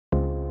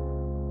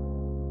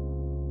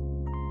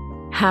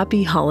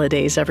Happy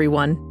holidays,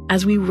 everyone.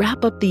 As we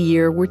wrap up the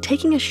year, we're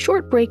taking a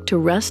short break to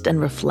rest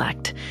and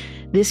reflect.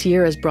 This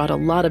year has brought a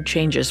lot of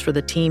changes for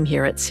the team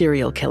here at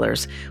Serial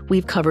Killers.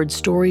 We've covered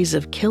stories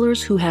of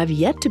killers who have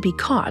yet to be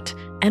caught,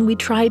 and we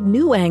tried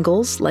new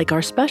angles like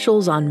our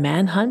specials on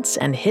manhunts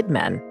and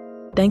hitmen.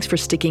 Thanks for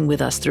sticking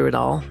with us through it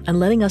all and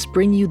letting us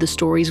bring you the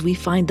stories we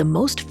find the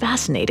most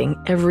fascinating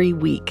every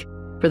week.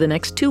 For the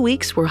next 2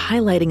 weeks, we're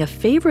highlighting a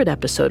favorite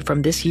episode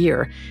from this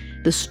year,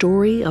 the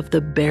story of the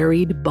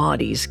buried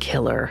bodies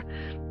killer.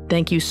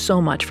 Thank you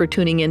so much for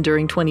tuning in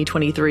during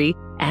 2023,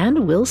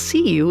 and we'll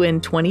see you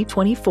in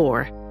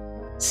 2024.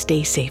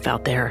 Stay safe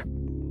out there.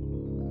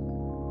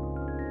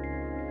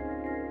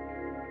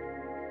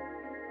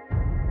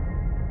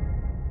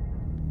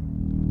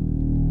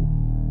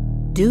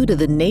 Due to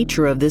the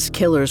nature of this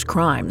killer's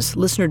crimes,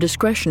 listener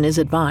discretion is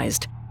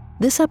advised.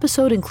 This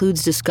episode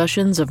includes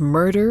discussions of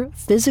murder,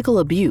 physical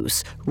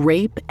abuse,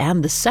 rape,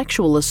 and the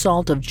sexual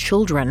assault of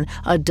children,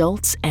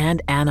 adults,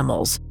 and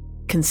animals.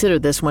 Consider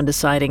this when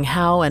deciding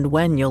how and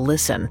when you'll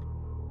listen.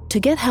 To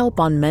get help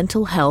on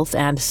mental health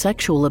and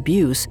sexual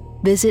abuse,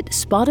 visit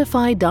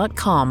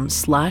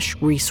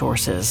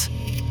spotify.com/resources.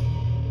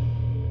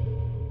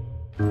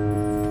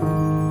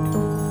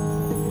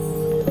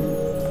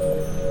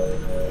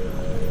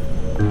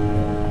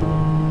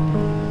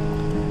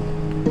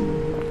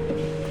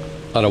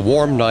 On a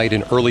warm night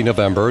in early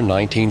November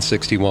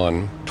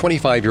 1961,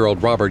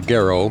 25-year-old Robert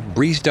Garrow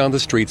breezed down the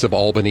streets of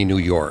Albany, New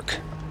York.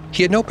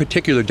 He had no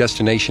particular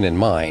destination in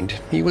mind.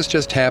 He was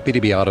just happy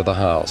to be out of the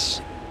house.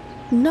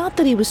 Not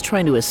that he was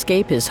trying to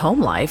escape his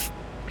home life.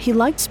 He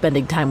liked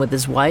spending time with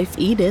his wife,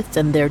 Edith,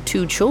 and their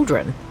 2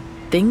 children.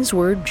 Things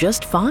were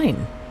just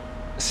fine.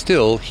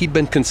 Still, he'd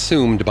been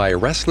consumed by a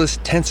restless,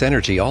 tense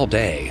energy all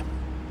day.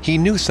 He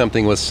knew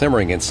something was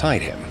simmering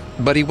inside him,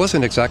 but he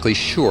wasn't exactly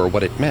sure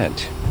what it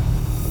meant.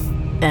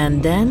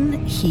 And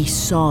then he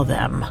saw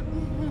them.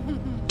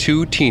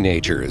 2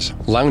 teenagers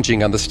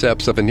lounging on the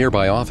steps of a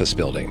nearby office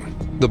building.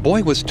 The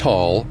boy was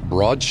tall,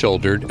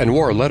 broad-shouldered, and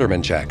wore a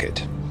Letterman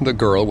jacket. The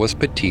girl was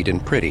petite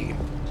and pretty.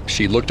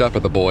 She looked up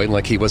at the boy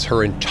like he was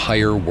her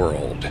entire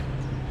world.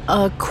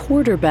 A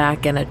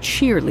quarterback and a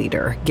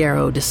cheerleader,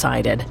 Garrow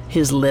decided,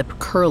 his lip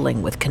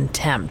curling with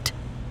contempt.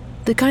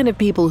 The kind of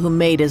people who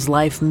made his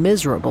life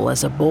miserable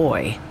as a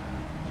boy.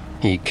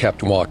 He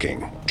kept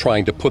walking,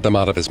 trying to put them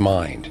out of his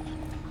mind.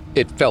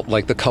 It felt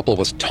like the couple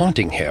was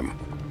taunting him,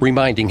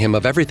 reminding him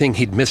of everything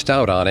he'd missed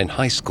out on in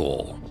high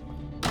school.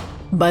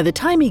 By the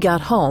time he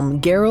got home,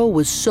 Garrow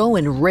was so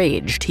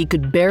enraged he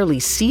could barely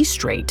see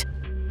straight.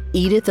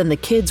 Edith and the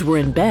kids were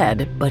in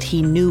bed, but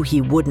he knew he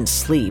wouldn't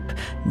sleep,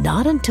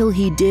 not until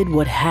he did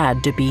what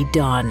had to be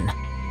done.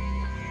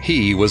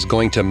 He was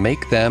going to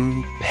make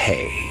them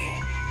pay.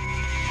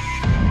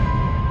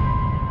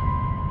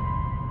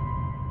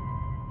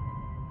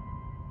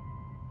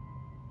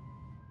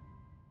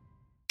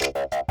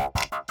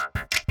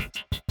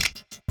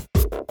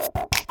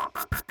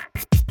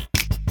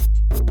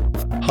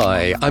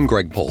 Hi, I'm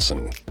Greg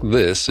Polson.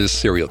 This is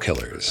Serial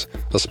Killers,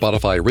 a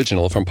Spotify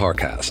original from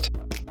Parcast.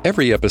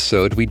 Every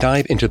episode, we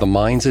dive into the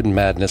minds and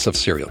madness of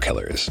serial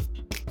killers.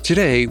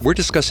 Today, we're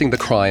discussing the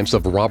crimes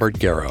of Robert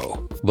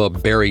Garrow, the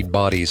buried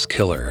bodies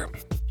killer.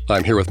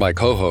 I'm here with my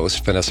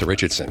co-host, Vanessa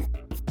Richardson.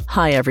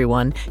 Hi,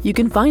 everyone. You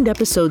can find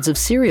episodes of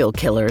Serial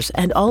Killers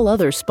and all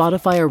other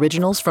Spotify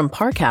originals from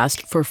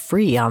Parcast for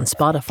free on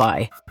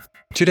Spotify.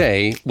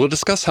 Today, we'll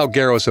discuss how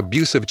Garrow's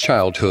abusive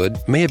childhood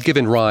may have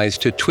given rise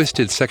to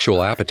twisted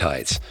sexual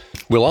appetites.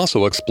 We'll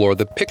also explore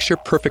the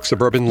picture-perfect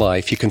suburban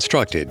life he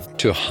constructed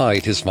to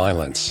hide his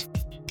violence.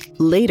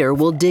 Later,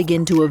 we'll dig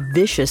into a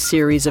vicious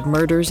series of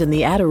murders in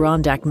the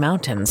Adirondack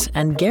Mountains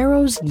and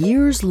Garrow's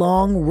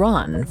years-long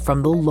run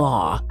from the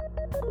law.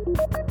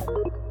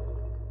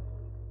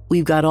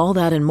 We've got all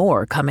that and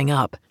more coming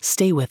up.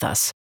 Stay with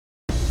us.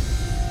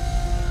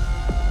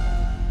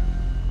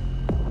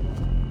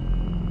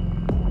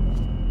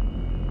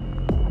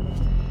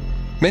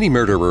 Many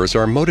murderers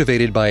are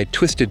motivated by a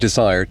twisted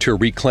desire to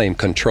reclaim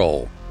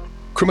control.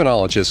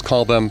 Criminologists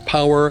call them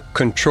power,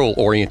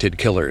 control-oriented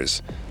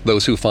killers,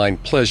 those who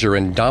find pleasure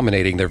in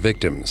dominating their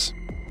victims.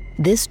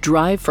 This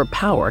drive for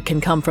power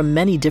can come from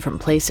many different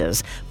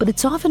places, but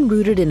it's often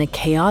rooted in a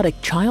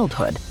chaotic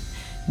childhood.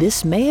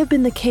 This may have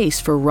been the case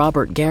for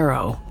Robert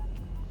Garrow.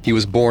 He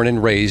was born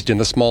and raised in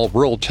the small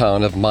rural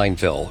town of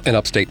Mineville in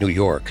upstate New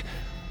York.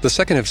 The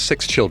second of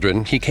 6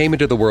 children, he came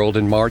into the world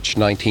in March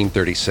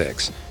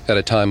 1936, at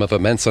a time of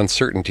immense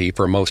uncertainty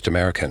for most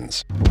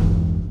Americans.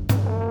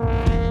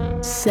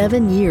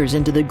 7 years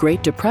into the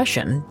Great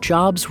Depression,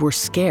 jobs were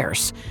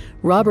scarce.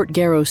 Robert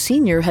Garrow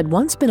Sr. had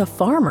once been a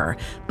farmer,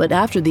 but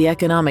after the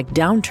economic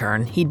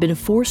downturn, he'd been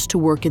forced to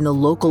work in the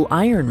local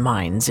iron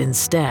mines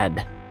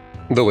instead.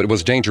 Though it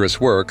was dangerous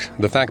work,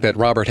 the fact that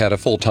Robert had a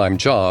full-time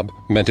job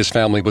meant his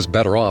family was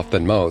better off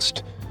than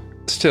most.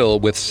 Still,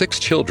 with 6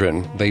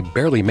 children, they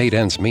barely made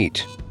ends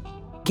meet.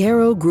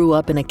 Garrow grew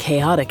up in a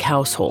chaotic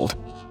household.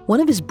 One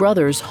of his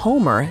brothers,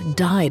 Homer,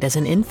 died as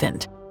an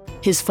infant.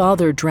 His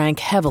father drank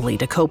heavily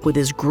to cope with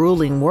his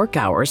grueling work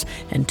hours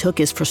and took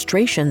his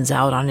frustrations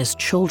out on his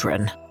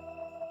children.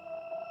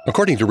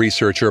 According to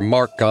researcher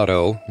Mark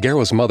Gatto,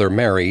 Garrow's mother,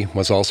 Mary,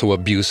 was also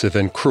abusive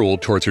and cruel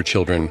towards her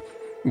children.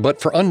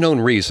 But for unknown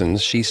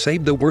reasons, she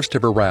saved the worst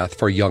of her wrath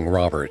for young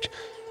Robert.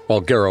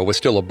 While Garrow was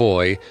still a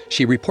boy,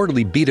 she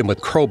reportedly beat him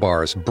with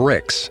crowbars,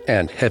 bricks,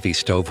 and heavy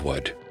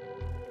stovewood.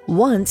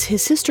 Once,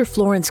 his sister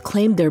Florence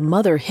claimed their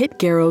mother hit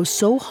Garrow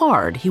so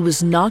hard he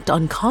was knocked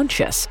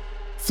unconscious.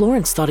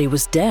 Florence thought he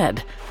was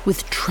dead.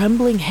 With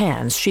trembling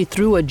hands, she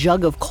threw a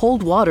jug of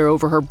cold water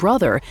over her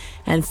brother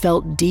and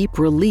felt deep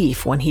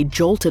relief when he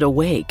jolted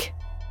awake.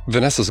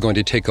 Vanessa's going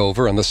to take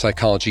over on the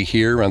psychology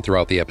here and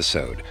throughout the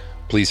episode.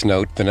 Please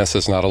note,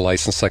 Vanessa's not a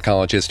licensed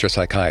psychologist or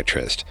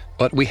psychiatrist,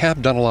 but we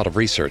have done a lot of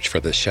research for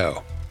this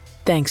show.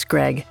 Thanks,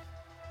 Greg.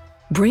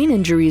 Brain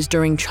injuries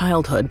during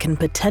childhood can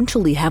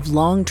potentially have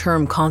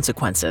long-term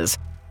consequences.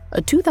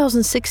 A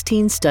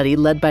 2016 study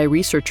led by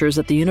researchers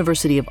at the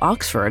University of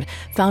Oxford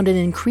found an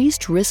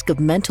increased risk of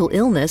mental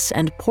illness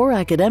and poor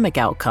academic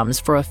outcomes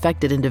for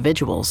affected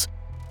individuals.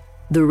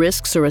 The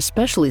risks are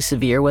especially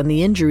severe when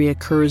the injury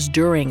occurs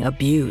during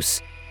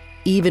abuse.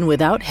 Even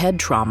without head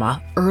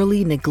trauma,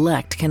 early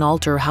neglect can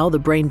alter how the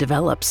brain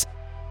develops.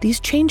 These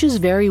changes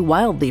vary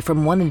wildly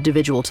from one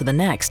individual to the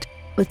next,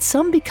 but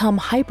some become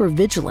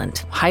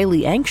hypervigilant,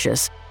 highly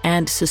anxious,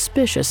 and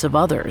suspicious of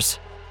others.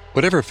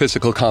 Whatever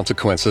physical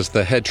consequences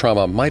the head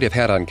trauma might have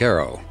had on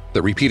Garrow,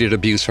 the repeated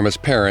abuse from his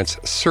parents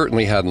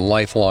certainly had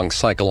lifelong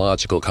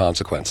psychological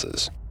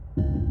consequences.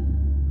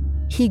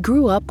 He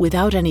grew up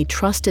without any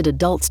trusted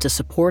adults to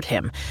support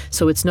him,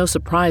 so it's no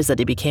surprise that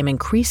he became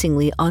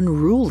increasingly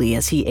unruly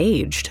as he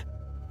aged.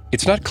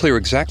 It's not clear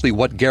exactly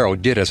what Garrow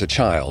did as a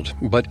child,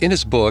 but in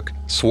his book,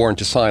 Sworn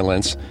to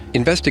Silence,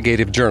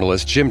 investigative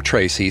journalist Jim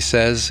Tracy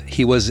says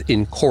he was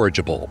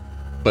incorrigible.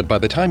 But by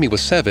the time he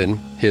was 7,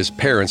 his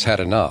parents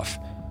had enough.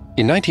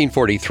 In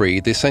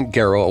 1943, they sent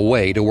Garrow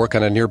away to work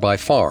on a nearby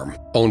farm,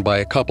 owned by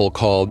a couple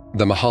called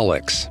the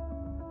Mahaliks.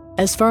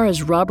 As far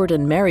as Robert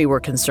and Mary were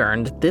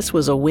concerned, this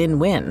was a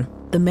win-win.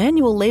 The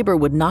manual labor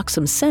would knock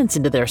some sense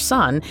into their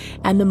son,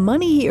 and the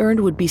money he earned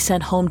would be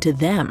sent home to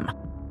them.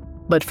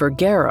 But for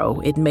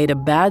Garrow, it made a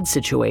bad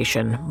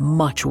situation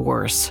much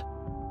worse.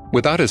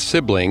 Without his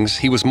siblings,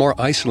 he was more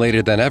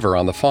isolated than ever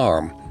on the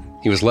farm.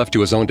 He was left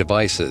to his own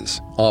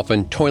devices,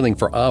 often toiling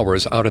for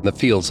hours out in the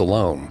fields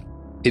alone.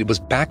 It was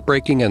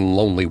backbreaking and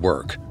lonely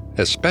work,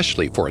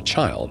 especially for a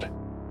child.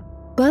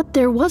 But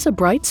there was a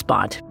bright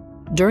spot.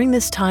 During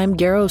this time,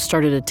 Garrow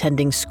started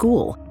attending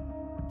school.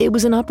 It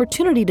was an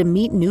opportunity to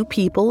meet new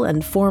people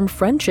and form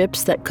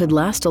friendships that could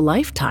last a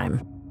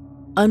lifetime.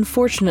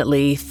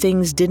 Unfortunately,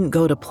 things didn't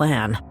go to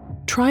plan.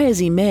 Try as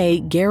he may,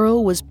 Garrow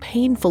was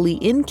painfully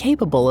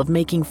incapable of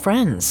making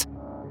friends.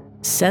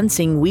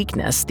 Sensing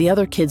weakness, the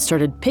other kids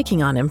started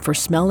picking on him for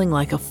smelling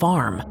like a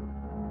farm.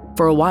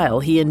 For a while,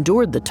 he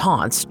endured the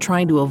taunts,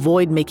 trying to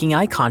avoid making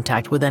eye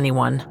contact with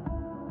anyone.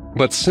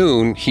 But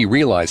soon, he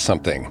realized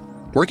something.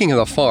 Working on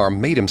the farm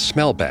made him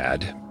smell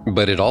bad,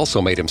 but it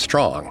also made him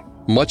strong,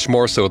 much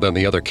more so than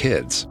the other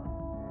kids.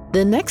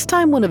 The next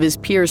time one of his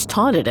peers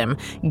taunted him,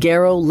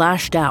 Garrow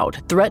lashed out,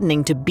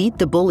 threatening to beat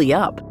the bully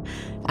up.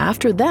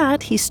 After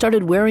that, he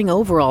started wearing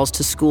overalls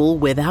to school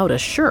without a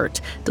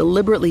shirt,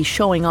 deliberately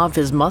showing off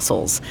his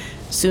muscles.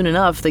 Soon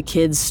enough, the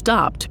kids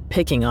stopped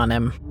picking on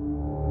him.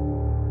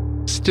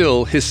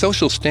 Still, his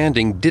social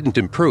standing didn't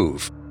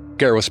improve.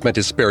 Garrow spent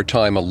his spare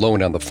time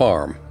alone on the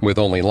farm, with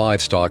only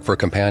livestock for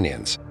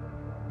companions.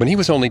 When he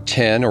was only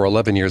 10 or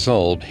 11 years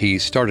old, he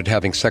started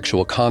having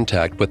sexual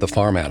contact with the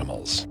farm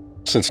animals.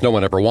 Since no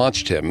one ever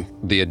watched him,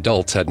 the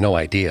adults had no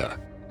idea.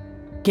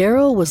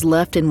 Garrow was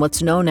left in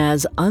what's known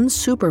as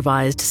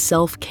unsupervised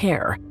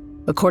self-care.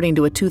 According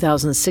to a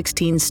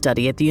 2016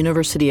 study at the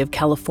University of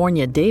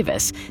California,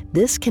 Davis,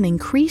 this can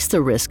increase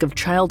the risk of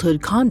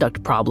childhood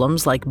conduct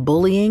problems like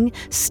bullying,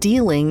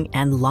 stealing,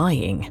 and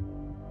lying.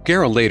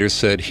 Garrow later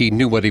said he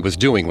knew what he was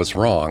doing was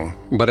wrong,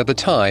 but at the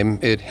time,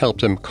 it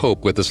helped him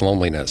cope with his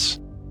loneliness.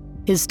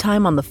 His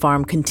time on the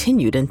farm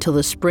continued until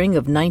the spring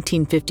of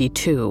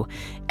 1952.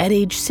 At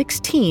age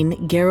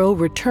 16, Garrow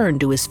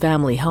returned to his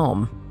family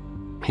home.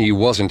 He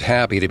wasn't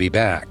happy to be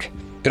back.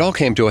 It all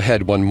came to a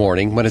head one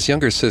morning when his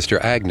younger sister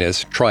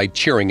Agnes tried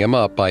cheering him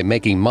up by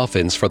making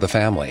muffins for the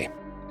family.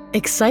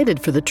 Excited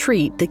for the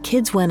treat, the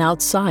kids went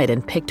outside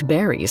and picked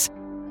berries.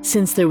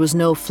 Since there was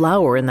no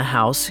flour in the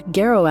house,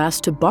 Garrow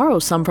asked to borrow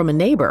some from a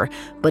neighbor,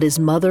 but his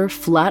mother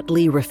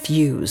flatly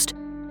refused.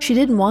 She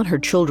didn't want her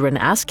children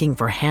asking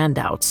for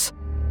handouts.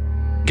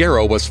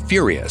 Garrow was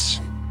furious.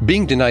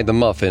 Being denied the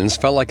muffins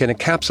felt like an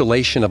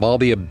encapsulation of all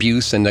the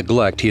abuse and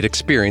neglect he'd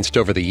experienced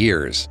over the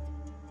years.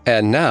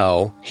 And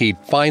now, he'd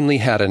finally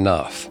had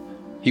enough.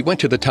 He went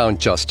to the town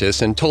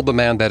justice and told the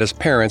man that his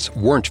parents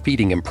weren't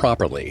feeding him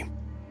properly.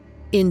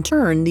 In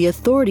turn, the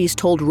authorities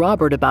told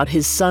Robert about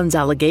his son's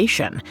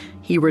allegation.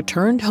 He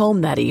returned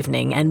home that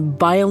evening and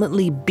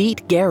violently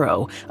beat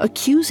Garrow,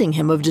 accusing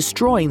him of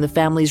destroying the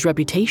family's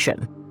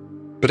reputation.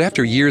 But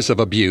after years of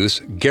abuse,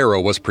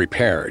 Garrow was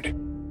prepared.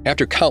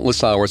 After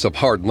countless hours of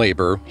hard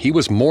labor, he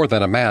was more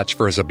than a match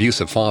for his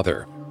abusive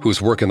father,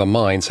 whose work in the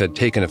mines had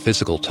taken a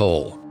physical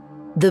toll.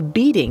 The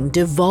beating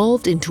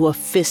devolved into a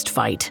fist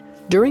fight.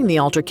 During the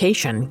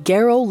altercation,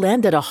 Garrow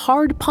landed a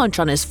hard punch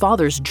on his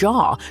father's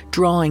jaw,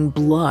 drawing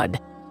blood.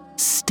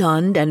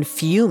 Stunned and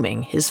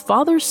fuming, his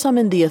father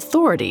summoned the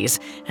authorities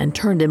and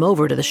turned him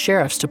over to the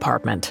sheriff's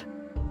department.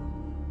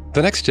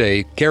 The next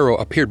day, Garrow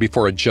appeared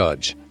before a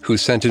judge who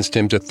sentenced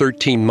him to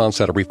 13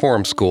 months at a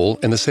reform school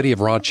in the city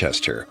of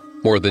Rochester,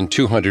 more than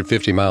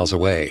 250 miles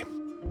away.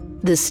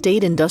 The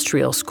State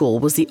Industrial School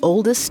was the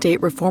oldest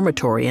state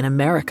reformatory in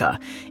America.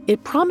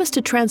 It promised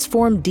to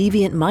transform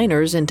deviant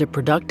minors into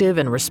productive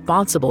and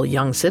responsible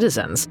young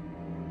citizens.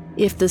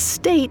 If the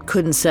state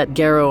couldn't set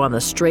Garrow on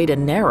the straight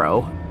and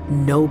narrow,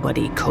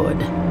 nobody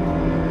could.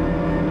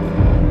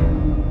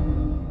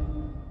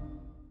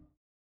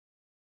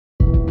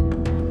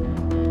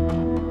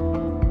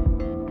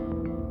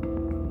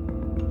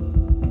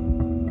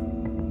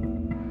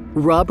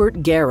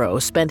 Robert Garrow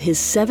spent his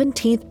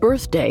 17th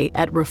birthday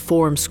at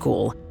reform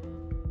school.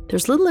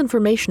 There's little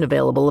information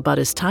available about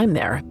his time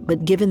there,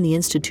 but given the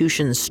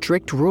institution's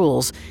strict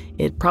rules,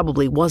 it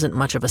probably wasn't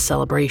much of a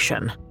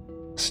celebration.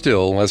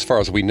 Still, as far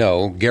as we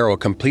know, Garrow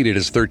completed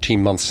his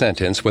 13-month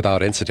sentence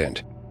without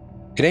incident.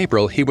 In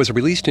April, he was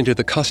released into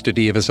the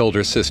custody of his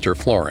older sister,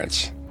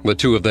 Florence. The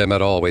two of them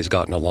had always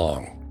gotten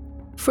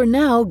along. For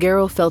now,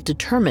 Garrow felt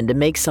determined to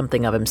make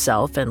something of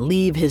himself and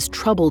leave his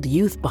troubled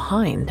youth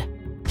behind.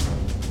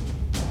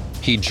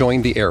 He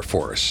joined the Air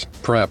Force,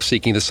 perhaps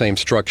seeking the same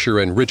structure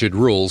and rigid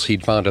rules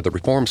he'd found at the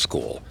reform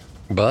school.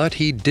 But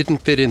he didn't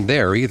fit in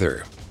there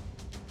either.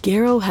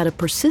 Garrow had a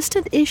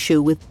persistent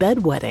issue with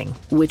bedwetting,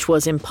 which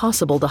was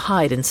impossible to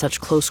hide in such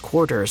close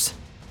quarters.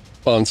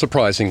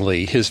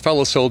 Unsurprisingly, his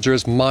fellow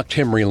soldiers mocked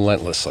him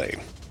relentlessly.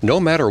 No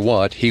matter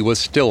what, he was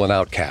still an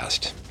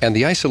outcast, and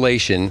the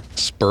isolation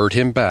spurred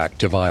him back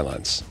to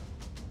violence.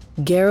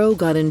 Garrow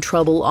got in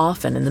trouble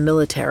often in the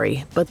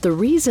military, but the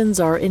reasons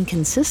are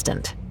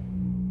inconsistent.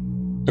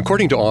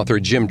 According to author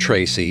Jim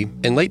Tracy,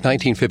 in late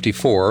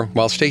 1954,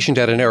 while stationed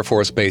at an Air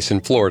Force base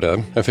in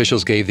Florida,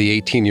 officials gave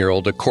the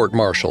 18-year-old a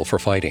court-martial for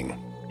fighting.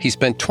 He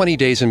spent 20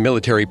 days in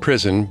military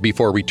prison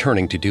before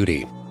returning to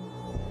duty.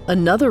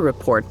 Another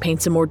report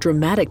paints a more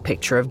dramatic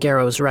picture of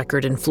Garrow's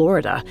record in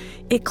Florida.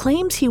 It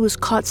claims he was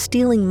caught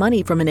stealing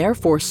money from an Air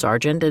Force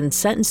sergeant and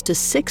sentenced to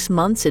 6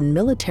 months in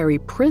military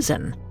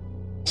prison.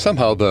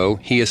 Somehow, though,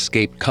 he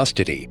escaped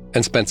custody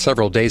and spent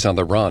several days on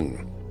the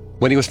run.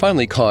 When he was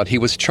finally caught, he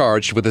was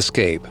charged with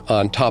escape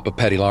on top of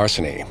petty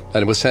larceny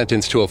and was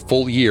sentenced to a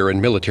full year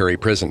in military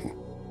prison.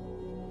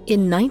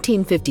 In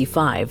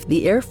 1955,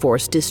 the Air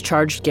Force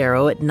discharged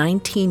Garrow at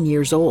 19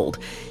 years old.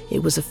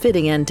 It was a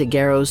fitting end to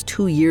Garrow's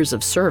 2 years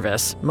of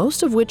service,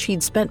 most of which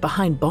he'd spent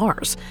behind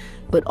bars.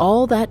 But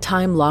all that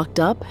time locked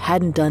up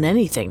hadn't done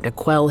anything to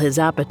quell his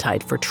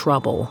appetite for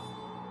trouble.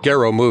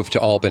 Garrow moved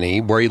to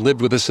Albany, where he lived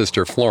with his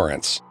sister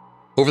Florence.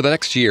 Over the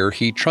next year,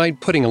 he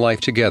tried putting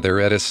life together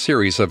at a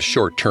series of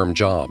short-term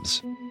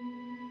jobs.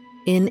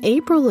 In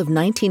April of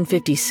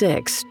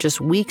 1956,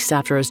 just weeks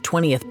after his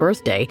 20th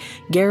birthday,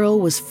 Garrow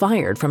was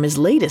fired from his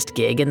latest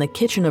gig in the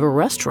kitchen of a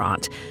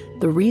restaurant.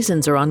 The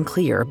reasons are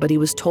unclear, but he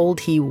was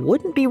told he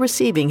wouldn't be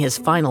receiving his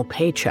final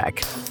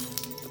paycheck.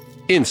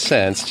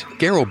 Incensed,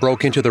 Garrow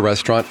broke into the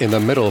restaurant in the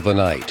middle of the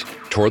night,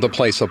 tore the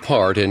place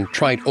apart, and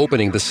tried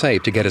opening the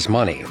safe to get his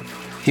money.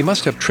 He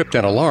must have tripped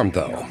an alarm,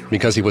 though,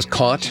 because he was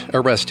caught,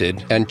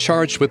 arrested, and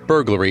charged with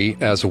burglary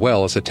as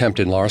well as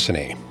attempted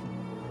larceny.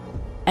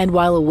 And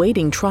while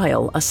awaiting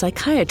trial, a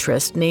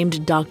psychiatrist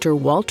named Dr.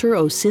 Walter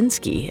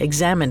Osinski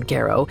examined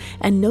Garrow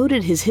and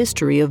noted his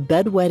history of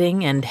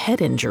bedwetting and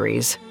head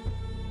injuries.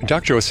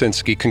 Dr.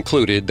 Osinski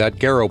concluded that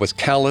Garrow was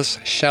callous,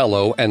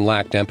 shallow, and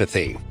lacked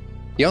empathy.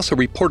 He also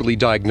reportedly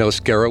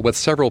diagnosed Garrow with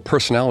several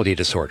personality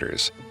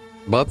disorders,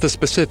 but the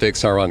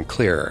specifics are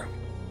unclear.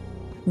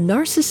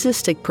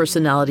 Narcissistic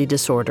personality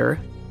disorder,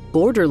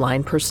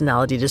 borderline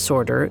personality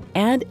disorder,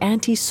 and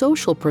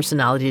antisocial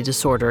personality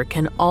disorder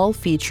can all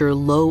feature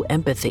low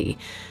empathy.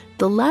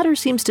 The latter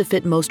seems to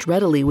fit most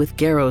readily with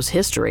Garrow's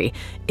history.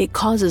 It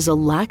causes a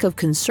lack of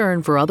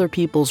concern for other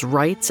people's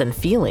rights and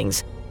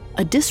feelings,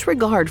 a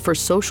disregard for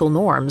social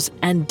norms,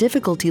 and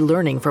difficulty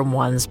learning from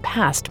one's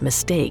past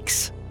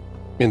mistakes.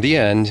 In the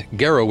end,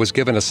 Garrow was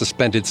given a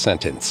suspended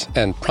sentence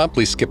and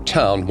promptly skipped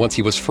town once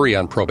he was free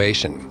on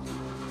probation.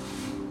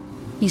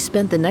 He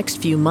spent the next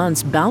few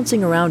months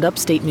bouncing around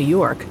upstate New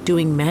York,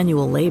 doing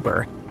manual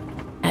labor.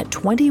 At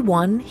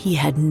 21, he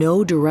had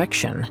no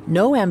direction,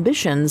 no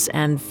ambitions,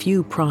 and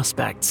few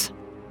prospects.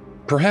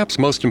 Perhaps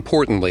most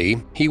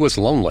importantly, he was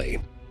lonely.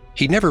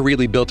 He never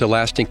really built a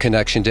lasting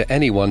connection to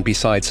anyone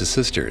besides his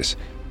sisters.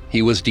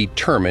 He was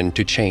determined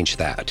to change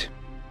that.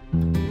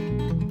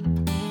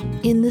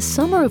 In the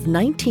summer of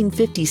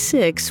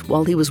 1956,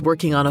 while he was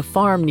working on a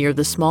farm near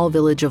the small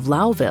village of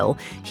Lowville,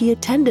 he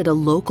attended a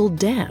local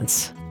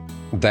dance.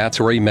 That's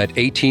where he met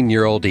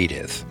 18-year-old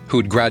Edith,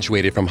 who'd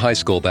graduated from high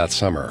school that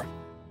summer.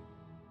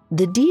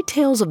 The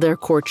details of their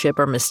courtship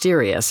are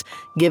mysterious.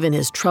 Given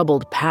his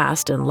troubled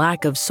past and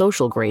lack of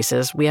social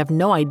graces, we have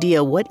no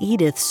idea what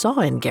Edith saw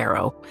in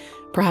Garrow.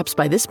 Perhaps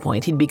by this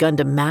point he'd begun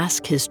to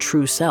mask his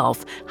true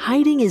self,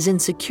 hiding his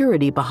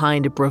insecurity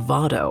behind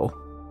bravado.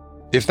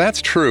 If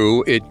that's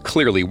true, it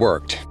clearly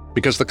worked,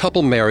 because the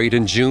couple married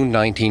in June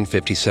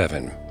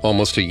 1957,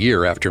 almost a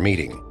year after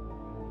meeting.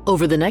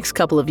 Over the next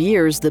couple of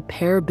years, the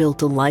pair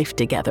built a life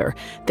together.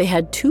 They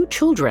had 2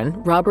 children,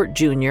 Robert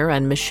Jr.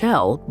 and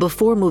Michelle,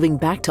 before moving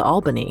back to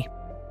Albany.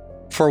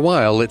 For a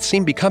while, it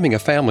seemed becoming a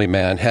family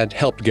man had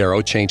helped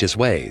Garrow change his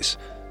ways.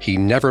 He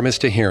never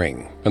missed a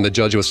hearing, and the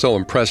judge was so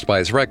impressed by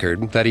his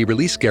record that he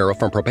released Garrow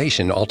from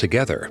probation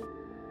altogether.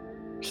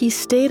 He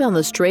stayed on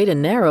the straight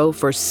and narrow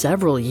for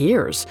several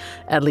years,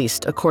 at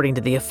least according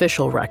to the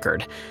official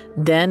record.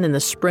 Then, in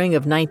the spring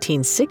of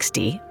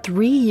 1960,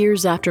 3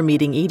 years after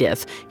meeting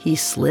Edith, he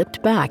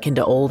slipped back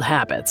into old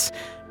habits.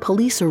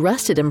 Police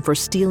arrested him for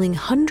stealing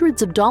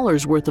hundreds of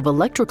dollars worth of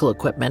electrical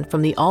equipment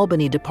from the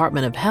Albany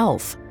Department of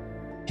Health.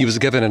 He was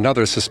given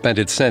another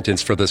suspended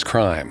sentence for this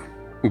crime.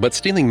 But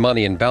stealing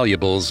money and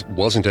valuables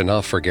wasn't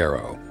enough for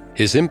Garrow.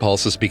 His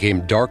impulses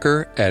became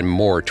darker and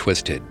more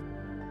twisted.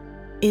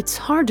 It's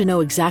hard to know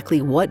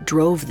exactly what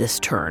drove this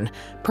turn.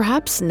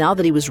 Perhaps now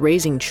that he was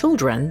raising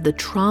children, the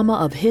trauma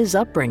of his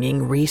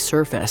upbringing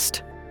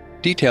resurfaced.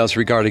 Details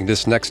regarding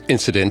this next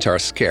incident are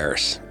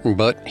scarce,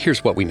 but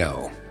here's what we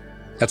know.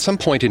 At some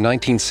point in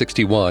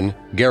 1961,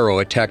 Garrow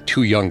attacked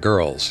 2 young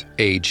girls,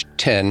 aged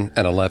 10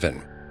 and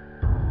 11.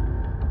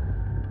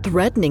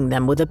 Threatening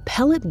them with a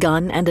pellet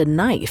gun and a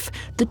knife,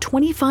 the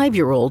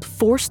 25-year-old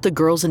forced the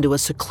girls into a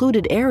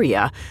secluded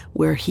area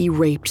where he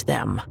raped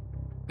them.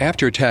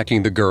 After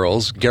attacking the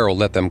girls, Garrow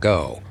let them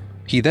go.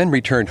 He then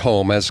returned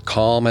home as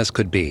calm as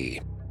could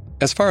be.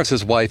 As far as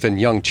his wife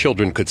and young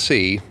children could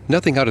see,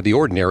 nothing out of the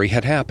ordinary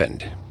had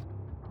happened.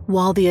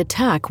 While the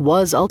attack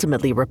was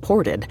ultimately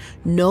reported,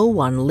 no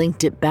one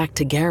linked it back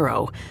to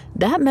Garrow.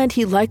 That meant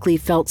he likely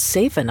felt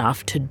safe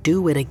enough to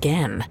do it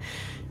again.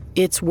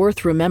 It's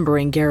worth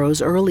remembering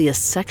Garrow's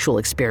earliest sexual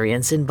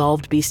experience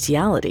involved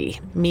bestiality,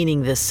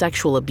 meaning the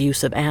sexual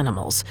abuse of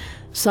animals.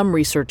 Some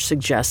research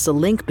suggests a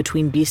link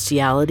between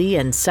bestiality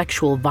and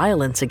sexual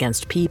violence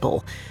against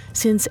people.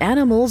 Since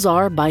animals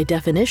are, by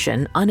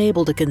definition,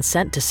 unable to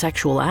consent to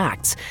sexual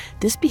acts,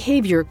 this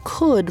behavior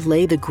could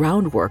lay the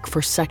groundwork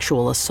for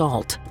sexual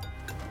assault.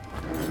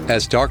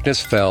 As darkness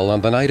fell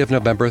on the night of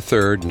November 3,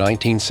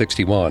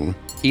 1961,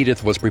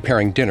 Edith was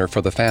preparing dinner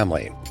for the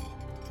family.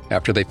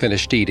 After they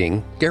finished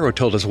eating, Garrow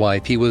told his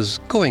wife he was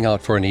going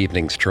out for an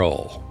evening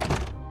stroll.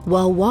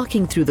 While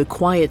walking through the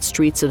quiet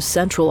streets of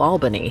central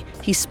Albany,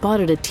 he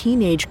spotted a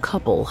teenage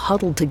couple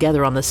huddled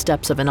together on the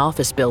steps of an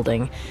office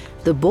building.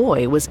 The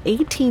boy was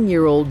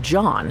 18-year-old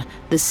John.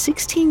 The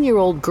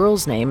 16-year-old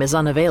girl's name is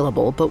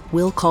unavailable, but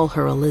we'll call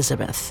her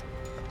Elizabeth.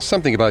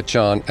 Something about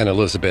John and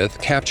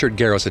Elizabeth captured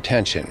Garrow's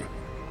attention.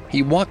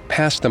 He walked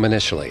past them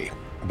initially,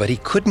 but he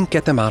couldn't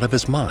get them out of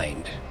his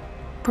mind.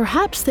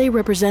 Perhaps they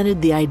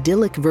represented the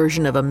idyllic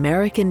version of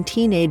American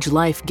teenage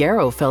life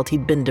Garrow felt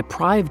he'd been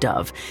deprived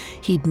of.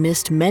 He'd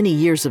missed many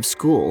years of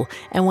school,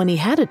 and when he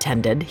had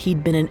attended,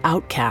 he'd been an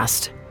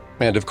outcast.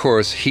 And of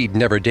course, he'd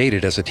never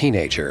dated as a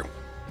teenager.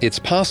 It's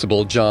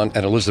possible John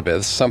and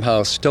Elizabeth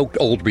somehow stoked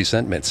old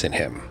resentments in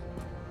him.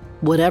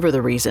 Whatever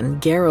the reason,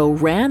 Garrow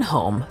ran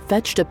home,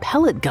 fetched a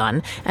pellet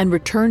gun, and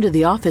returned to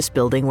the office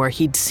building where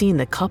he'd seen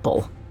the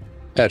couple.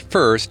 At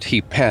first,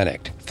 he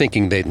panicked,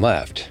 thinking they'd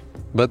left.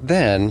 But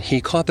then he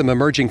caught them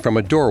emerging from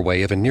a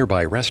doorway of a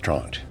nearby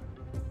restaurant.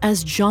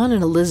 As John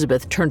and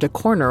Elizabeth turned a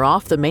corner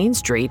off the main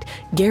street,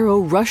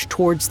 Garrow rushed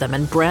towards them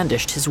and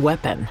brandished his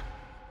weapon.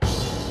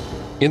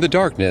 In the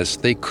darkness,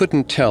 they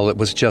couldn't tell it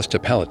was just a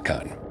pellet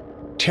gun.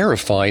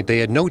 Terrified, they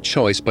had no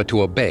choice but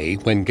to obey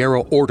when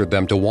Garrow ordered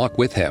them to walk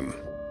with him.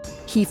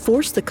 He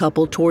forced the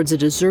couple towards a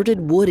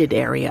deserted wooded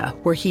area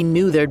where he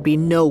knew there'd be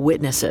no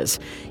witnesses.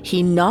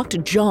 He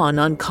knocked John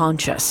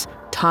unconscious,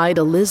 tied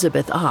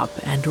Elizabeth up,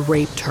 and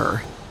raped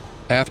her.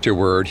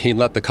 Afterward, he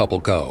let the couple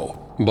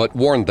go, but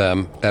warned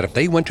them that if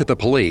they went to the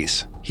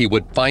police, he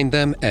would find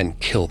them and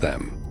kill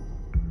them.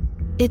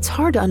 It's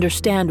hard to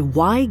understand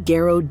why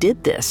Garrow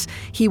did this.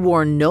 He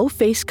wore no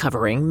face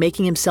covering,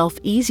 making himself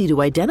easy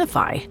to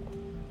identify.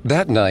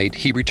 That night,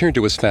 he returned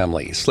to his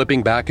family,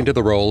 slipping back into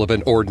the role of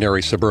an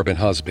ordinary suburban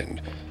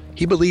husband.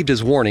 He believed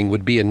his warning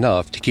would be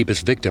enough to keep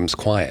his victims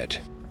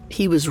quiet.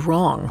 He was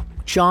wrong.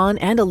 John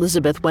and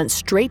Elizabeth went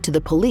straight to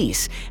the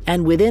police,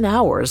 and within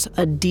hours,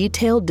 a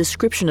detailed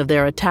description of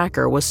their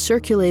attacker was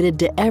circulated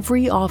to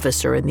every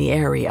officer in the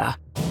area.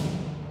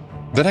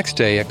 The next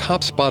day, a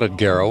cop spotted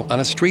Garrow on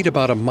a street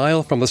about a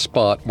mile from the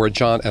spot where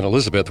John and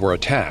Elizabeth were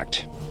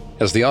attacked.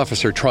 As the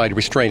officer tried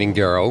restraining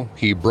Garrow,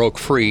 he broke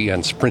free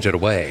and sprinted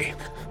away.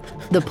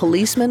 The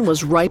policeman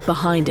was right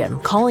behind him,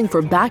 calling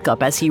for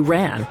backup as he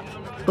ran.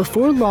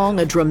 Before long,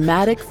 a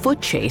dramatic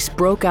foot chase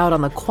broke out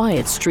on the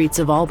quiet streets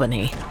of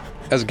Albany.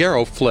 As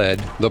Garrow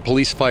fled, the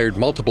police fired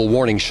multiple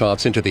warning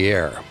shots into the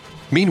air.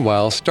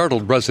 Meanwhile,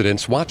 startled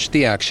residents watched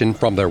the action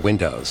from their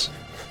windows.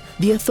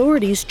 The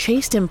authorities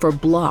chased him for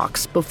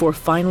blocks before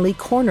finally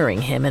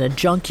cornering him in a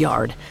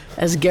junkyard.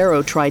 As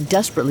Garrow tried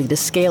desperately to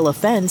scale a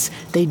fence,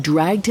 they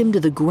dragged him to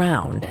the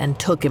ground and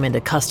took him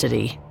into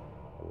custody.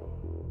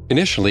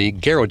 Initially,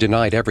 Garrow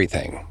denied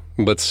everything,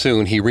 but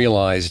soon he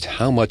realized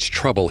how much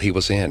trouble he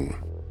was in.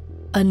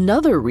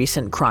 Another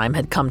recent crime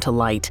had come to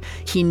light.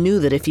 He knew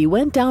that if he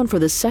went down for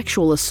the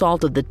sexual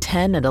assault of the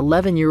 10 and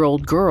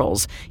 11-year-old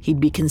girls, he'd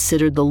be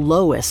considered the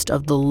lowest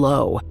of the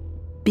low.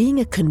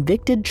 Being a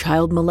convicted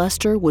child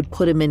molester would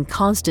put him in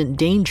constant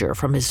danger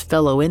from his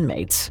fellow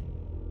inmates.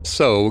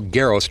 So,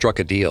 Garrow struck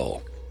a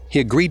deal.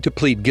 He agreed to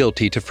plead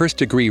guilty to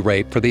first-degree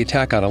rape for the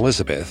attack on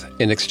Elizabeth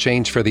in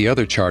exchange for the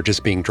other charges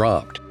being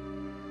dropped.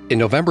 In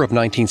November of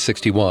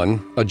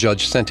 1961, a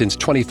judge sentenced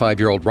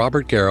 25-year-old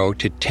Robert Garrow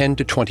to 10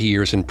 to 20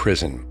 years in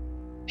prison.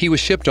 He was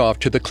shipped off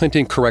to the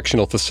Clinton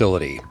Correctional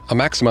Facility, a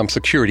maximum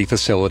security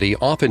facility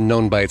often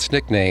known by its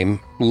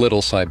nickname,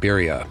 Little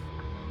Siberia.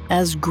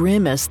 As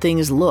grim as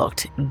things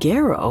looked,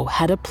 Garrow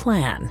had a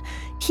plan.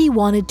 He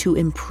wanted to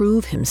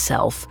improve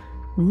himself.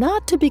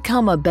 Not to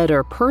become a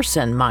better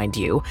person, mind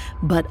you,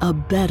 but a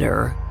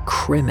better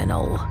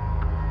criminal.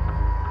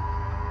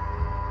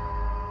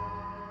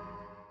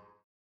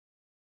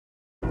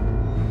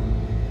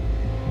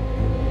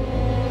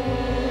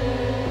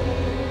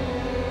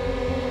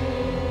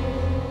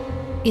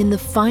 In the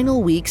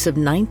final weeks of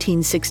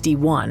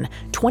 1961,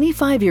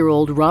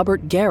 25-year-old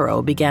Robert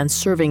Garrow began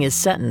serving his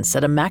sentence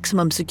at a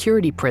maximum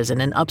security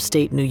prison in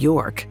upstate New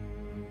York.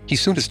 He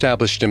soon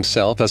established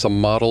himself as a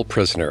model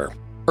prisoner.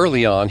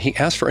 Early on, he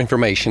asked for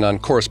information on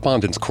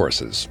correspondence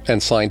courses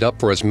and signed up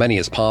for as many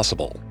as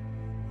possible.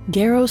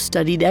 Garrow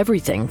studied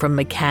everything from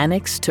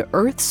mechanics to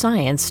earth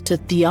science to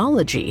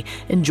theology,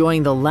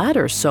 enjoying the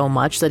latter so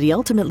much that he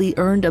ultimately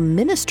earned a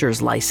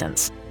minister's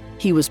license.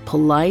 He was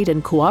polite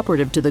and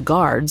cooperative to the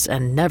guards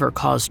and never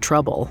caused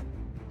trouble.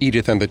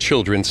 Edith and the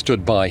children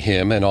stood by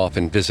him and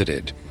often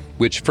visited,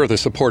 which further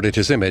supported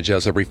his image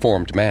as a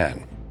reformed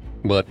man.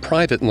 But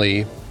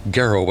privately,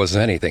 Garrow was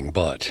anything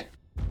but.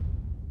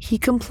 He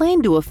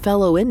complained to a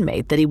fellow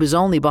inmate that he was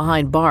only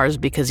behind bars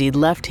because he'd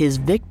left his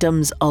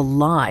victims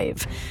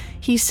alive.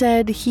 He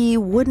said he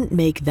wouldn't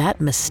make that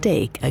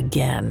mistake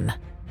again.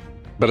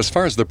 But as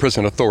far as the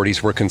prison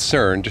authorities were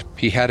concerned,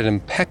 he had an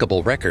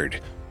impeccable record.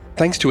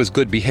 Thanks to his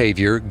good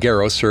behavior,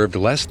 Garrow served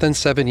less than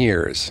 7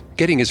 years,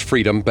 getting his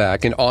freedom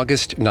back in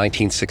August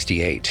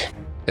 1968.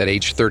 At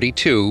age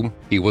 32,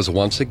 he was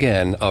once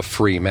again a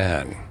free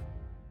man.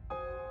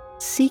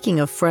 Seeking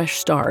a fresh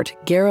start,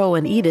 Garrow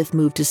and Edith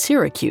moved to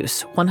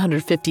Syracuse,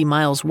 150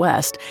 miles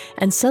west,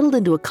 and settled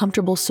into a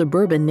comfortable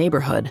suburban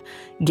neighborhood.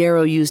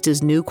 Garrow used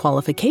his new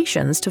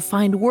qualifications to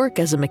find work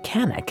as a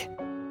mechanic.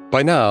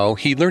 By now,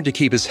 he learned to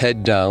keep his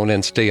head down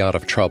and stay out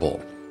of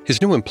trouble.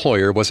 His new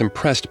employer was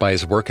impressed by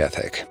his work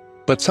ethic,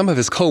 but some of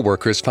his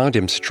co-workers found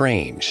him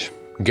strange.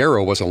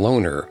 Garrow was a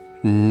loner,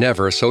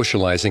 never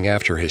socializing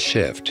after his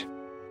shift.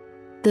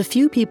 The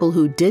few people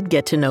who did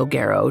get to know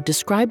Garrow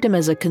described him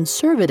as a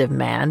conservative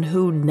man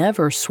who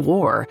never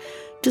swore.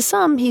 To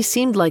some, he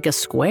seemed like a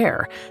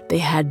square. They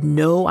had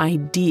no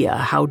idea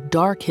how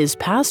dark his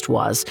past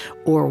was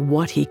or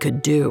what he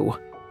could do.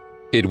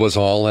 It was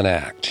all an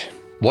act.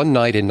 One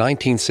night in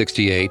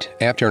 1968,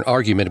 after an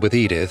argument with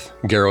Edith,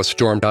 Garrow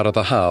stormed out of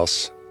the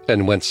house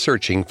and went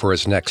searching for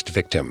his next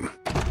victim.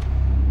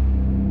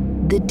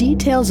 The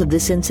details of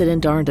this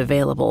incident aren't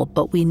available,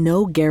 but we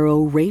know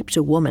Garrow raped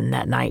a woman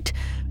that night.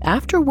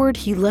 Afterward,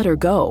 he let her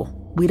go.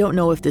 We don't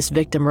know if this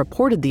victim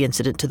reported the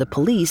incident to the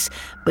police,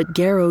 but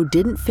Garrow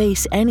didn't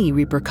face any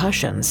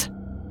repercussions.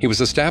 He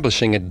was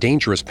establishing a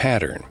dangerous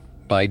pattern.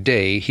 By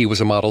day, he was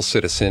a model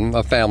citizen,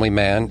 a family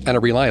man, and a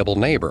reliable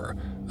neighbor.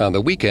 On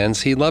the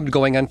weekends, he loved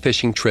going on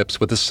fishing trips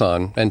with his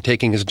son and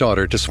taking his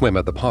daughter to swim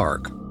at the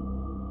park.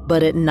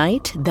 But at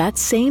night, that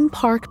same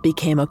park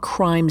became a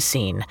crime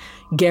scene.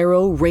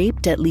 Garrow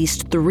raped at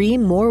least 3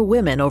 more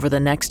women over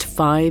the next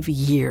 5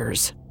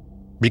 years.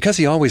 Because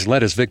he always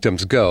let his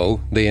victims go,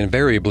 they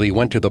invariably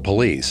went to the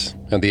police,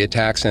 and the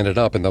attacks ended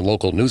up in the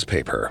local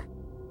newspaper.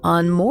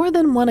 On more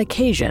than one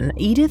occasion,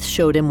 Edith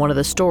showed him one of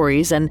the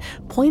stories and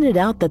pointed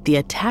out that the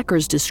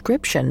attacker's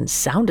description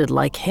sounded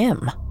like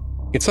him.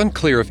 It's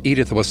unclear if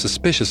Edith was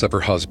suspicious of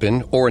her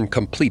husband or in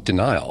complete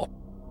denial.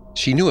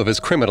 She knew of his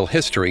criminal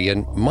history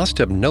and must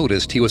have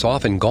noticed he was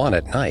often gone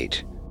at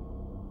night.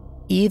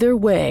 Either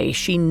way,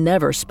 she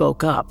never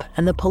spoke up,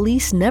 and the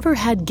police never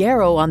had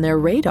Garrow on their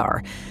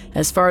radar.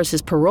 As far as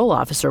his parole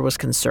officer was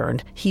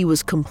concerned, he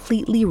was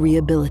completely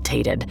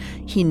rehabilitated.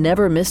 He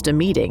never missed a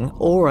meeting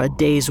or a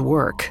day's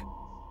work.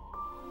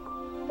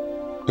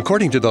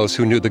 According to those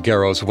who knew the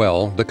Garrows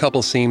well, the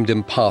couple seemed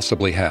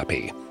impossibly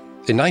happy.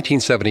 In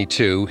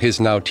 1972, his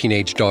now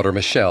teenage daughter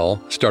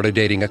Michelle started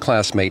dating a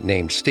classmate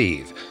named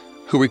Steve,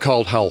 who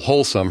recalled how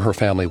wholesome her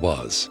family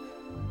was.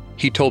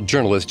 He told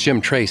journalist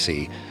Jim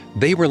Tracy,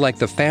 "They were like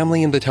the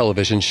family in the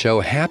television show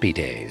Happy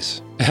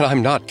Days." And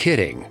I'm not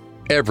kidding.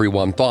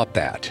 Everyone thought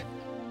that.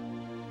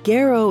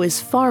 Garrow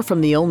is far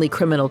from the only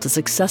criminal to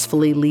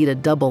successfully lead a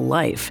double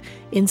life.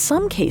 In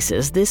some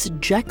cases, this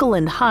Jekyll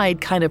and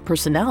Hyde kind of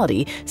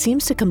personality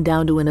seems to come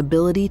down to an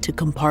ability to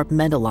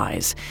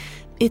compartmentalize.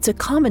 It's a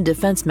common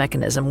defense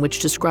mechanism which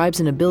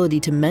describes an ability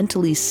to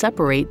mentally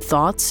separate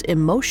thoughts,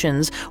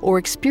 emotions, or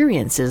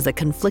experiences that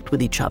conflict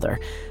with each other.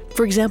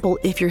 For example,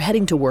 if you're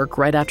heading to work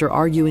right after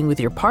arguing with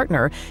your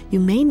partner, you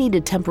may need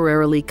to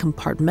temporarily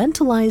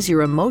compartmentalize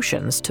your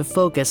emotions to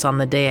focus on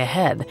the day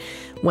ahead.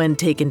 When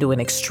taken to an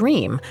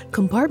extreme,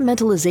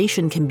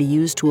 compartmentalization can be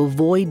used to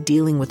avoid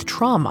dealing with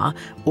trauma,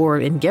 or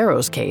in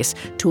Garrow's case,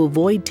 to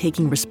avoid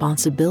taking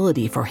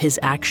responsibility for his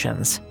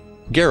actions.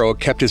 Garrow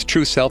kept his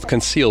true self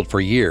concealed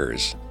for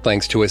years,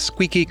 thanks to a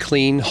squeaky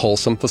clean,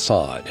 wholesome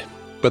facade.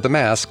 But the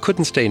mask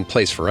couldn't stay in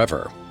place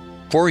forever.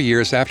 4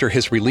 years after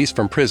his release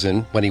from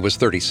prison, when he was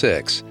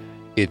 36,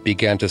 it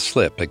began to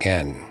slip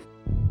again.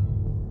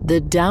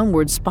 The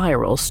downward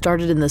spiral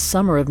started in the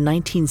summer of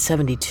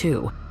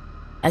 1972.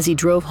 As he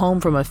drove home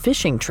from a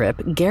fishing trip,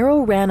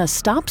 Garrow ran a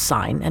stop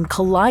sign and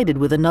collided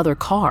with another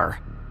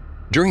car.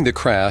 During the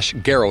crash,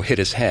 Garrow hit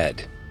his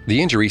head.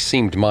 The injury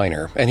seemed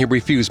minor, and he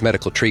refused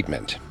medical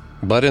treatment.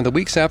 But in the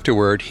weeks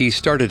afterward, he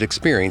started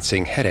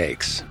experiencing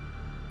headaches.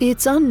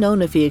 It's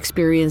unknown if he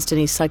experienced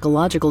any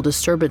psychological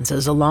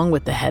disturbances along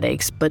with the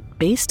headaches, but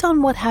based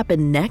on what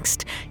happened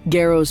next,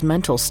 Garrow's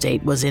mental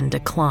state was in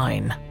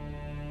decline.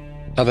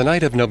 On the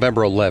night of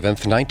November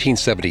 11th,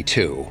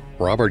 1972,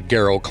 Robert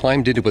Garrow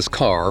climbed into his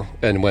car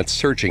and went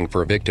searching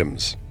for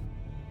victims.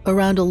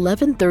 Around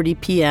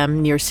 11:30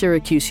 p.m. near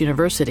Syracuse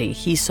University,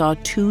 he saw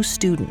two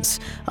students,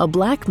 a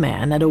black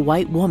man and a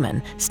white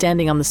woman,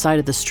 standing on the side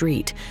of the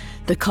street.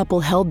 The couple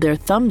held their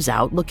thumbs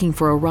out looking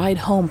for a ride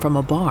home from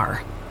a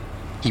bar.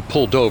 He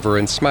pulled over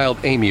and smiled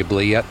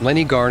amiably at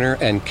Lenny Garner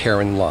and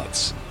Karen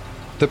Lutz.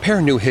 The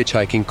pair knew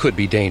hitchhiking could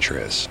be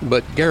dangerous,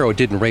 but Garrow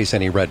didn't raise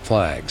any red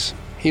flags.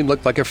 He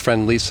looked like a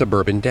friendly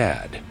suburban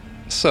dad.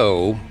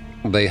 So,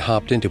 they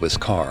hopped into his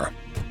car.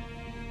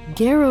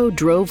 Garrow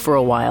drove for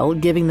a while,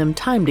 giving them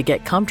time to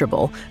get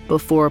comfortable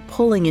before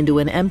pulling into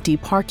an empty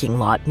parking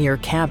lot near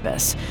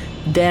campus.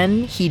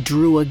 Then he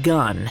drew a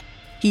gun.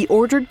 He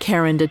ordered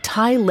Karen to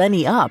tie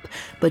Lenny up,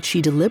 but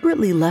she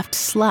deliberately left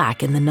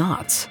slack in the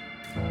knots.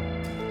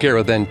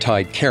 Garrow then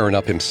tied Karen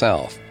up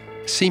himself.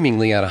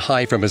 Seemingly at a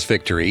high from his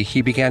victory,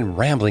 he began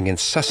rambling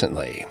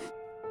incessantly.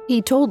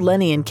 He told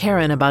Lenny and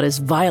Karen about his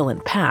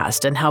violent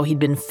past and how he'd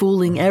been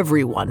fooling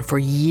everyone for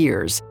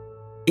years.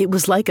 It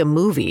was like a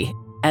movie.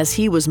 As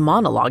he was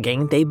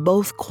monologuing, they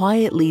both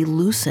quietly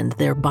loosened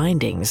their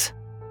bindings.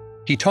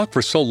 He talked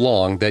for so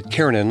long that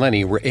Karen and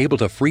Lenny were able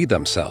to free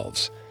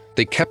themselves.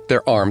 They kept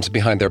their arms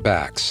behind their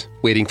backs,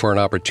 waiting for an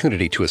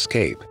opportunity to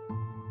escape.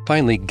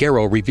 Finally,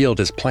 Garrow revealed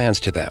his plans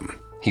to them.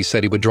 He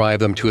said he would drive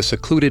them to a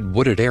secluded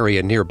wooded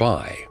area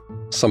nearby,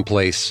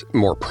 someplace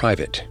more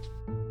private.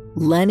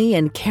 Lenny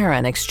and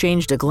Karen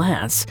exchanged a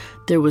glance.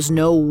 There was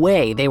no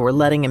way they were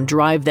letting him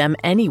drive them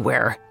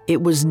anywhere.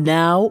 It was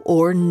now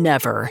or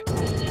never.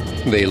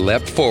 They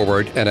leapt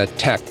forward and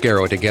attacked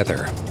Garrow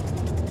together.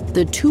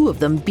 The two of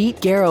them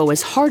beat Garrow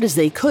as hard as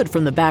they could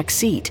from the back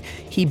seat.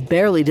 He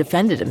barely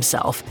defended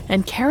himself,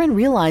 and Karen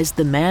realized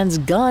the man's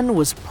gun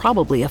was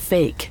probably a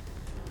fake.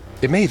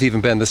 It may have even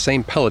been the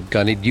same pellet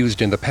gun he'd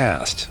used in the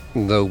past,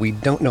 though we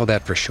don't know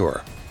that for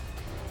sure.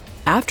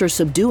 After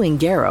subduing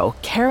Garrow,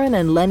 Karen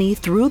and Lenny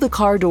threw the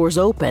car doors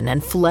open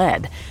and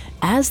fled.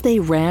 As they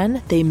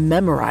ran, they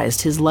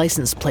memorized his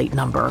license plate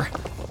number.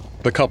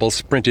 The couple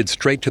sprinted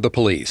straight to the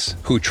police,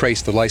 who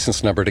traced the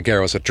license number to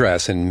Garrow's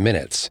address in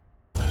minutes.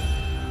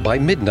 By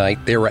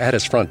midnight, they were at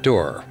his front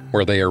door,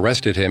 where they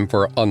arrested him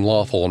for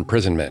unlawful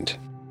imprisonment.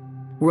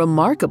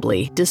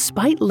 Remarkably,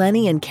 despite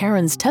Lenny and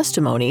Karen's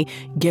testimony,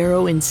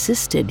 Garrow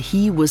insisted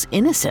he was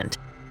innocent.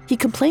 He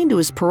complained to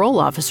his parole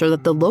officer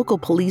that the local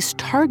police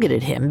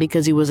targeted him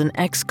because he was an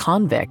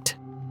ex-convict.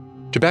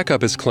 To back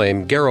up his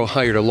claim, Garrow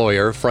hired a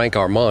lawyer, Frank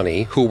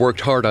Armani, who worked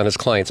hard on his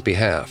client's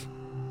behalf.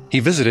 He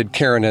visited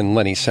Karen and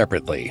Lenny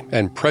separately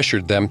and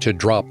pressured them to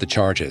drop the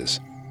charges.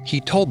 He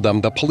told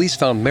them the police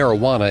found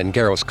marijuana in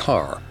Garrow's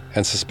car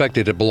and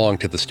suspected it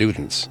belonged to the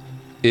students.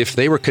 If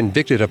they were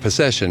convicted of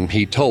possession,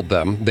 he told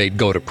them they'd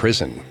go to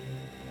prison.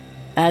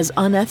 As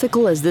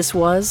unethical as this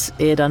was,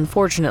 it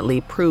unfortunately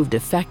proved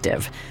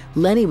effective.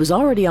 Lenny was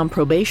already on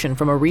probation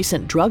from a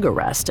recent drug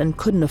arrest and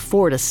couldn't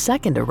afford a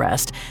second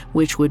arrest,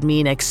 which would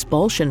mean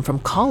expulsion from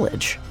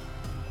college.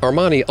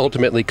 Armani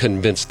ultimately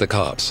convinced the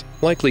cops,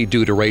 likely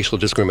due to racial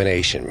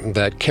discrimination,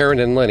 that Karen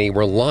and Lenny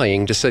were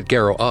lying to set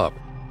Garrow up.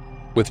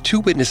 With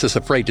two witnesses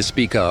afraid to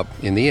speak up,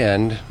 in the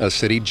end, a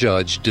city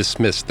judge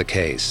dismissed the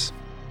case.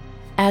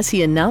 As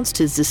he announced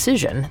his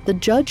decision, the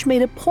judge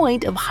made a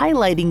point of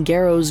highlighting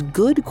Garrow's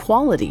good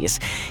qualities.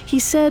 He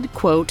said,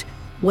 quote,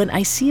 "When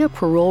I see a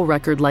parole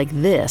record like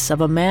this of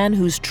a man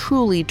who's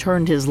truly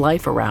turned his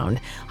life around,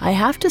 I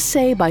have to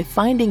say by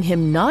finding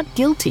him not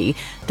guilty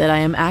that I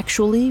am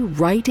actually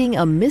writing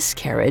a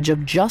miscarriage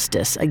of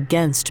justice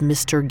against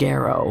Mr.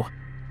 Garrow."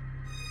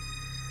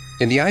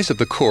 In the eyes of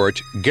the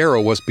court,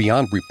 Garrow was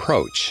beyond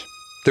reproach.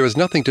 There was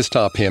nothing to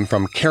stop him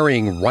from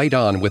carrying right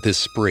on with his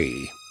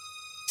spree.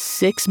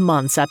 6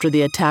 months after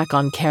the attack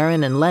on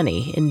Karen and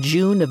Lenny in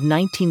June of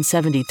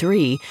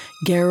 1973,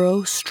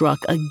 Garrow struck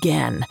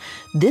again.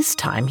 This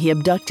time, he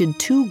abducted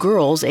 2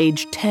 girls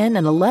aged 10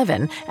 and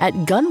 11 at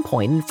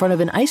gunpoint in front of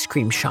an ice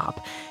cream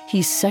shop.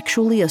 He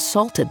sexually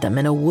assaulted them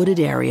in a wooded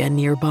area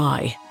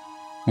nearby.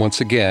 Once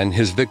again,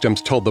 his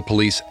victims told the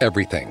police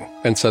everything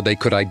and said they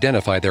could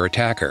identify their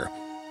attacker.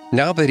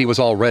 Now that he was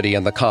already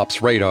on the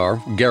cops' radar,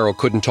 Garrow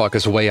couldn't talk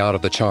his way out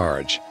of the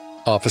charge.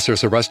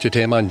 Officers arrested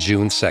him on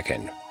June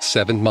 2nd,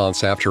 7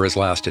 months after his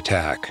last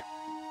attack.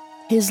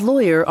 His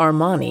lawyer,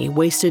 Armani,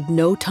 wasted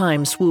no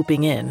time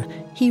swooping in.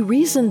 He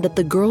reasoned that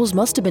the girls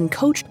must have been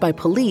coached by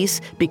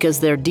police because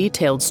their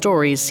detailed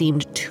stories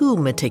seemed too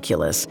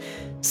meticulous.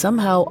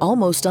 Somehow,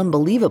 almost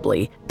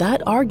unbelievably,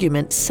 that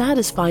argument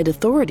satisfied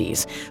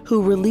authorities,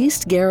 who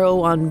released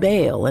Garrow on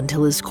bail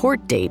until his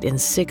court date in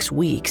 6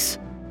 weeks.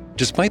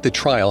 Despite the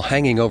trial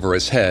hanging over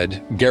his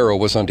head, Garrow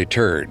was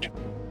undeterred.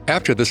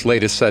 After this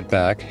latest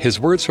setback, his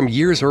words from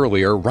years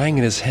earlier rang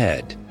in his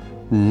head: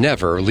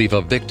 never leave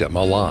a victim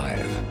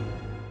alive.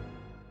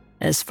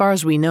 As far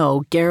as we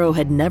know, Garrow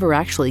had never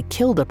actually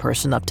killed a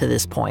person up to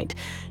this point.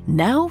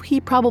 Now he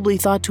probably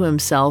thought to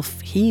himself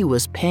he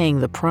was paying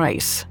the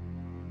price.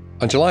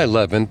 On July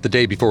 11th, the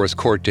day before his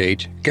court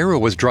date, Garrow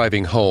was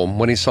driving home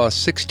when he saw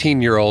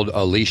 16-year-old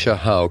Alicia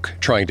Hauk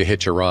trying to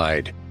hitch a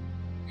ride.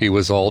 He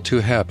was all too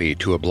happy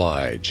to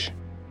oblige.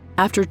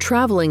 After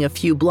traveling a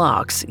few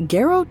blocks,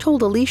 Garrow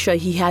told Alicia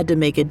he had to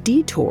make a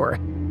detour.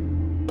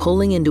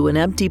 Pulling into an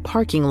empty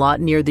parking lot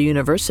near the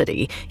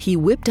university, he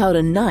whipped out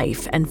a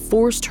knife and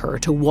forced her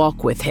to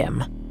walk with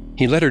him.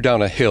 He led her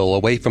down a hill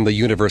away from the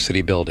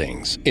university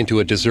buildings into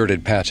a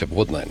deserted patch of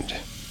woodland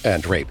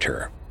and raped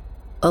her.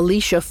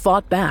 Alicia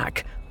fought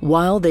back.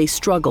 While they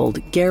struggled,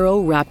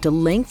 Garrow wrapped a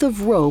length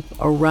of rope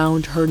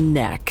around her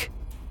neck.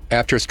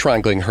 After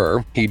strangling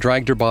her, he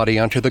dragged her body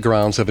onto the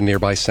grounds of a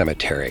nearby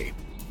cemetery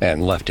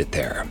and left it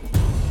there.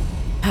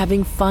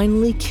 Having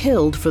finally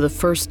killed for the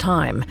first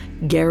time,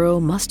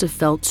 Garrow must have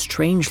felt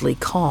strangely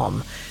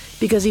calm,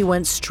 because he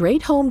went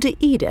straight home to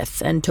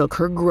Edith and took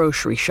her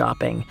grocery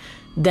shopping.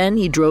 Then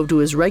he drove to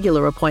his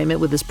regular appointment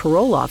with his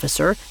parole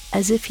officer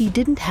as if he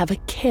didn't have a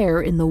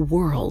care in the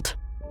world.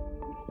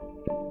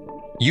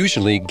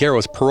 Usually,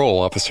 Garrow's parole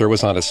officer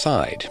was on his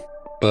side,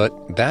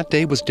 but that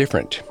day was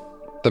different.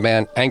 The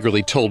man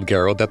angrily told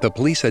Garrow that the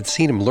police had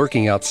seen him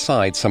lurking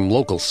outside some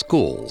local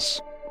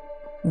schools.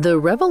 The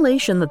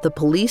revelation that the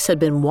police had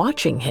been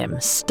watching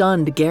him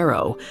stunned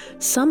Garrow.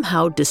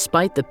 Somehow,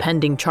 despite the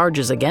pending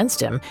charges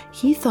against him,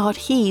 he thought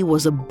he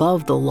was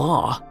above the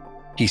law.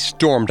 He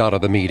stormed out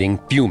of the meeting,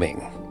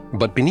 fuming.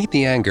 But beneath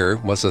the anger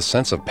was a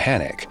sense of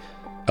panic.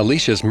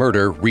 Alicia's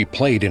murder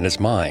replayed in his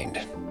mind.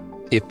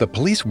 If the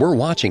police were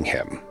watching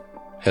him,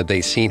 had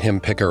they seen him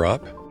pick her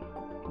up?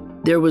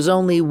 There was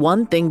only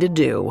one thing to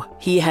do.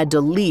 He had to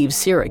leave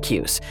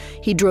Syracuse.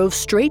 He drove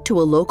straight to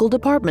a local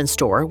department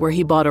store where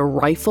he bought a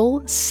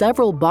rifle,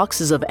 several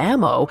boxes of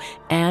ammo,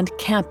 and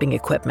camping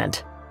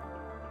equipment.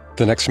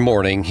 The next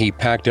morning, he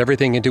packed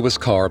everything into his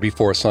car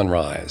before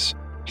sunrise.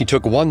 He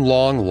took one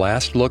long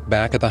last look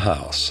back at the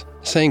house,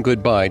 saying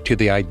goodbye to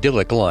the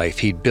idyllic life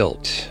he'd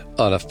built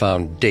on a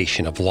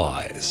foundation of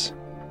lies.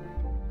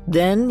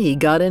 Then he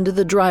got into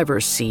the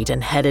driver's seat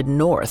and headed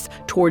north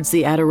towards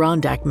the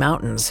Adirondack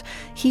Mountains.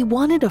 He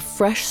wanted a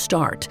fresh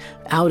start.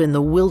 Out in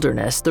the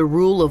wilderness, the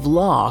rule of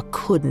law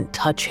couldn't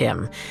touch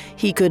him.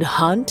 He could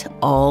hunt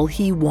all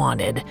he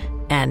wanted,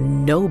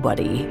 and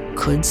nobody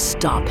could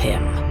stop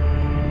him.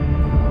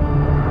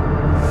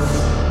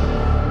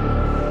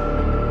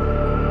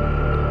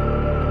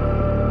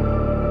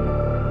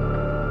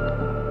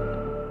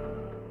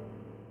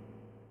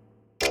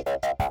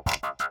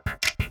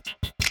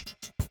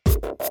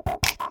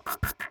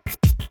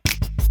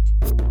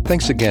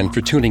 Thanks again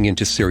for tuning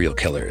into Serial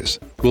Killers.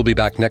 We'll be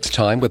back next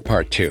time with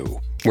part 2,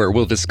 where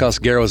we'll discuss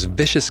Garrow's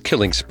vicious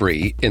killing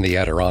spree in the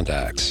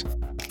Adirondacks.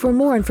 For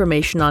more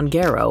information on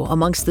Garrow,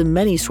 amongst the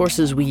many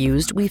sources we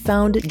used, we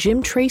found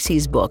Jim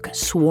Tracy's book,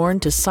 Sworn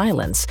to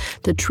Silence,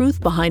 The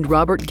Truth Behind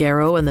Robert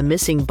Garrow and the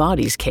Missing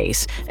Bodies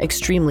Case,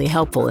 extremely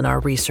helpful in our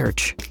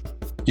research.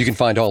 You can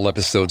find all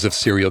episodes of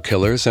Serial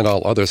Killers and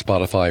all other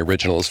Spotify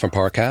originals from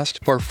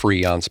Parcast for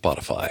free on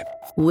Spotify.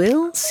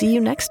 We'll see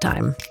you next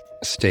time.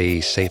 Stay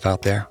safe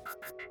out there.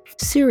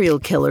 Serial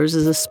Killers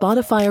is a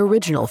Spotify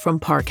original from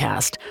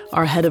Parcast.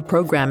 Our head of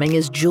programming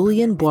is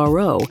Julian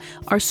Boireau.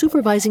 Our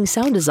supervising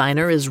sound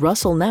designer is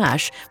Russell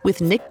Nash,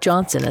 with Nick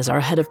Johnson as our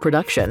head of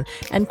production,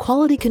 and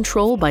quality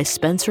control by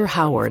Spencer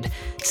Howard.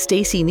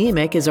 Stacy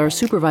Nemec is our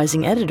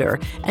supervising editor,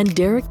 and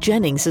Derek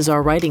Jennings is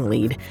our writing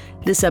lead.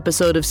 This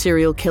episode of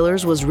Serial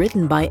Killers was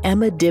written by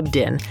Emma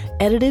Dibdin,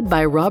 edited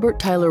by Robert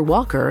Tyler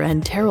Walker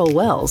and Terrell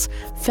Wells,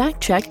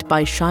 fact-checked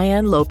by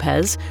Cheyenne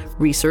Lopez,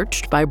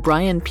 researched by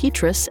Brian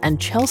Petrus and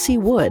Chelsea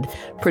Wood,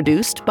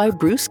 produced by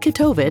Bruce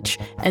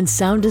Kitovich, and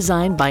sound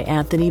designed by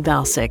Anthony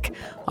Valsic.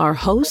 Our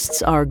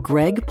hosts are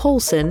Greg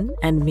Polson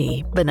and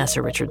me,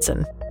 Vanessa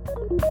Richardson.